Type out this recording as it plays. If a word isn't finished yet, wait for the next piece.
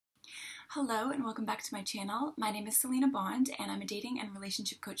Hello and welcome back to my channel. My name is Celina Bond and I'm a dating and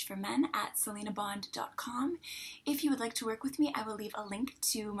relationship coach for men at celinabond.com. If you would like to work with me, I will leave a link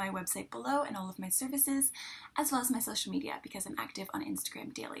to my website below and all of my services, as well as my social media, because I'm active on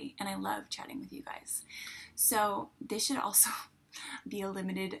Instagram daily and I love chatting with you guys. So this should also be a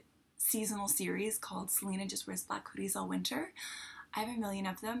limited seasonal series called Celina Just Wears Black Hoodies All Winter. I have a million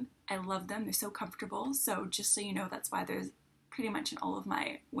of them. I love them. They're so comfortable. So just so you know, that's why there's pretty much in all of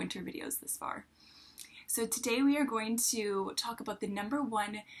my winter videos this far. So today we are going to talk about the number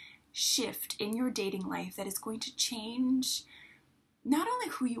one shift in your dating life that is going to change not only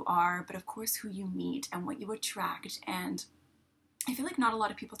who you are, but of course who you meet and what you attract. And I feel like not a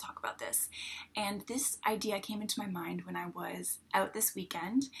lot of people talk about this. And this idea came into my mind when I was out this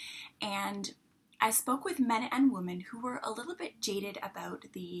weekend, and I spoke with men and women who were a little bit jaded about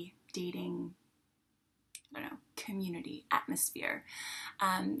the dating community atmosphere.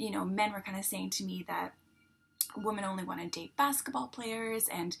 Men were kind of saying to me that women only want to date basketball players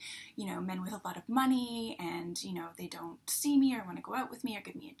and, men with a lot of money, and, they don't see me or want to go out with me or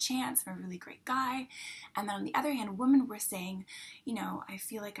give me a chance. I'm a really great guy. And then on the other hand, women were saying, I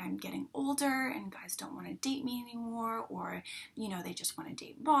feel like I'm getting older and guys don't want to date me anymore, or, they just want to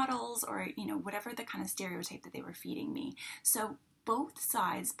date models, or, whatever the kind of stereotype that they were feeding me. So both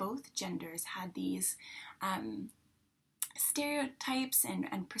sides, both genders had these stereotypes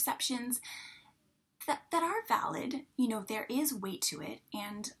and perceptions that are valid. There is weight to it.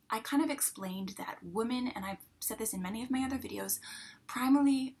 And I kind of explained that women, and I've said this in many of my other videos,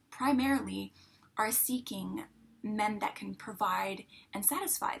 primarily are seeking men that can provide and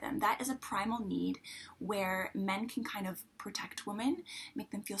satisfy them. That is a primal need where men can kind of protect women,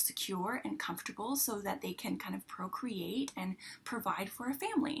 make them feel secure and comfortable so that they can kind of procreate and provide for a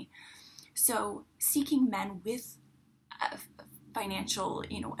family. So seeking men with financial,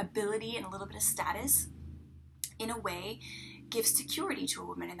 ability and a little bit of status, in a way, gives security to a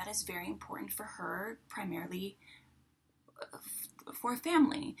woman, and that is very important for her, primarily for a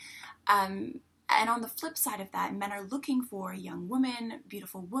family. And on the flip side of that, men are looking for a young woman,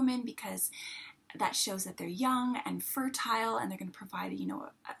 beautiful woman, because that shows that they're young and fertile and they're going to provide,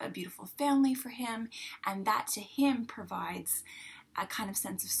 a beautiful family for him. And that to him provides a kind of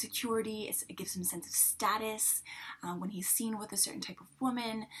sense of security. It gives him a sense of status when he's seen with a certain type of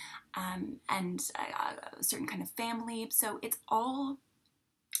woman and a certain kind of family. So it's all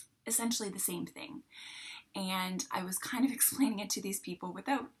essentially the same thing. And I was kind of explaining it to these people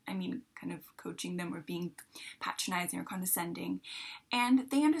without, kind of coaching them or being patronizing or condescending. And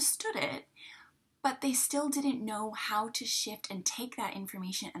they understood it, but they still didn't know how to shift and take that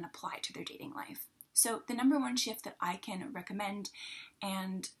information and apply it to their dating life. So the number one shift that I can recommend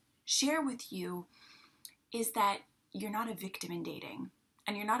and share with you is that you're not a victim in dating,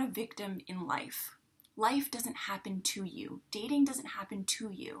 and you're not a victim in life. Life doesn't happen to you. Dating doesn't happen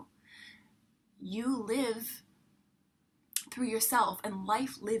to you. You live through yourself, and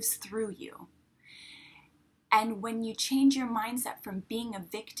life lives through you. And when you change your mindset from being a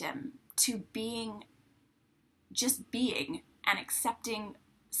victim to just being and accepting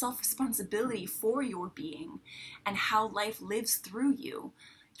self-responsibility for your being and how life lives through you,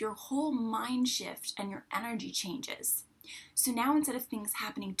 your whole mind shift and your energy changes. So now, instead of things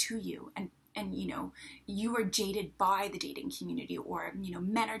happening to you and you are jaded by the dating community, or,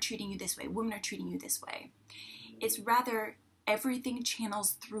 men are treating you this way, women are treating you this way. It's rather everything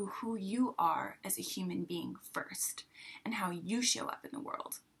channels through who you are as a human being first and how you show up in the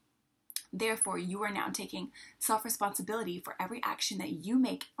world. Therefore, you are now taking self-responsibility for every action that you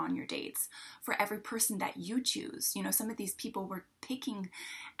make on your dates, for every person that you choose. Some of these people were picking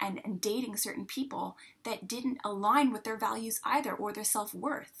and dating certain people that didn't align with their values either, or their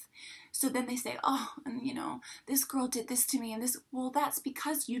self-worth. So then they say, oh, and this girl did this to me, and this, well, that's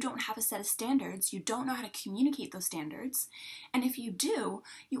because you don't have a set of standards. You don't know how to communicate those standards. And if you do,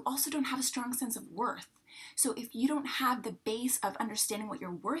 you also don't have a strong sense of worth. So if you don't have the base of understanding what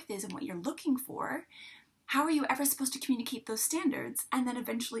your worth is and what you're looking for, how are you ever supposed to communicate those standards and then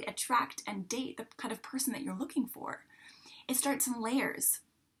eventually attract and date the kind of person that you're looking for? It starts in layers.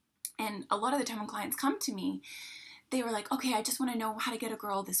 And a lot of the time when clients come to me, they were like, okay, I just want to know how to get a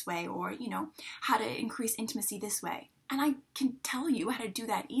girl this way, or, how to increase intimacy this way. And I can tell you how to do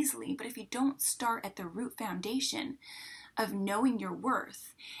that easily, but if you don't start at the root foundation of knowing your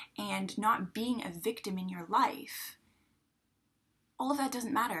worth and not being a victim in your life, all of that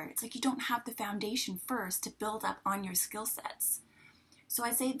doesn't matter. It's like you don't have the foundation first to build up on your skill sets. So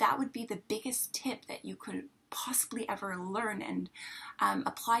I say that would be the biggest tip that you could possibly ever learn and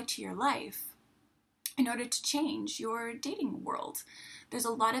apply to your life, in order to change your dating world. There's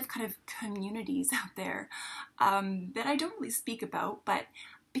a lot of kind of communities out there that I don't really speak about, but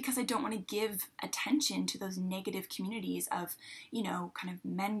because I don't want to give attention to those negative communities of, you know, kind of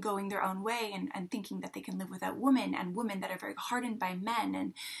men going their own way and thinking that they can live without women, and women that are very hardened by men,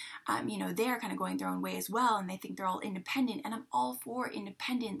 and, you know, they're kind of going their own way as well, and they think they're all independent. And I'm all for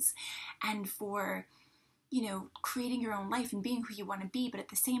independence and for, you know, creating your own life and being who you want to be. But at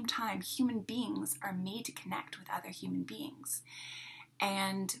the same time, human beings are made to connect with other human beings.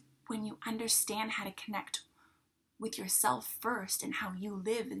 And when you understand how to connect with yourself first and how you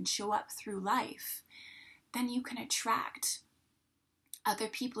live and show up through life, then you can attract other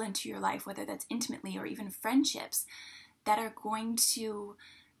people into your life, whether that's intimately or even friendships, that are going to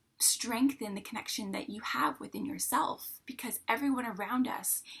strengthen the connection that you have within yourself, because everyone around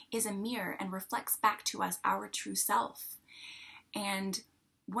us is a mirror and reflects back to us our true self. And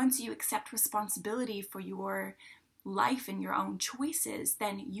once you accept responsibility for your life and your own choices,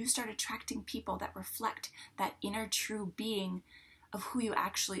 then you start attracting people that reflect that inner true being of who you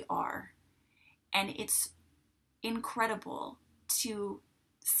actually are. And it's incredible to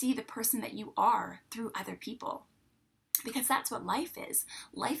see the person that you are through other people, because that's what life is.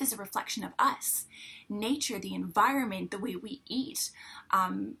 Life is a reflection of us. Nature, the environment, the way we eat,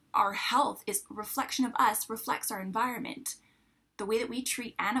 our health is a reflection of us, reflects our environment. The way that we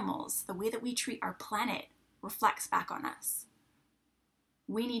treat animals, the way that we treat our planet reflects back on us.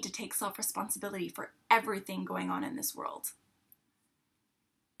 We need to take self-responsibility for everything going on in this world.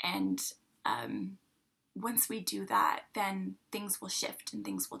 And once we do that, then things will shift and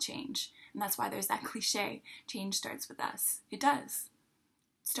things will change. And that's why there's that cliche, change starts with us. It does.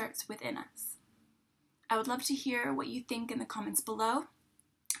 It starts within us. I would love to hear what you think in the comments below.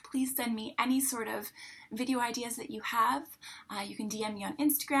 Please send me any sort of video ideas that you have. You can DM me on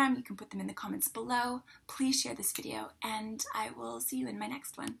Instagram. You can put them in the comments below. Please share this video, and I will see you in my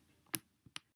next one.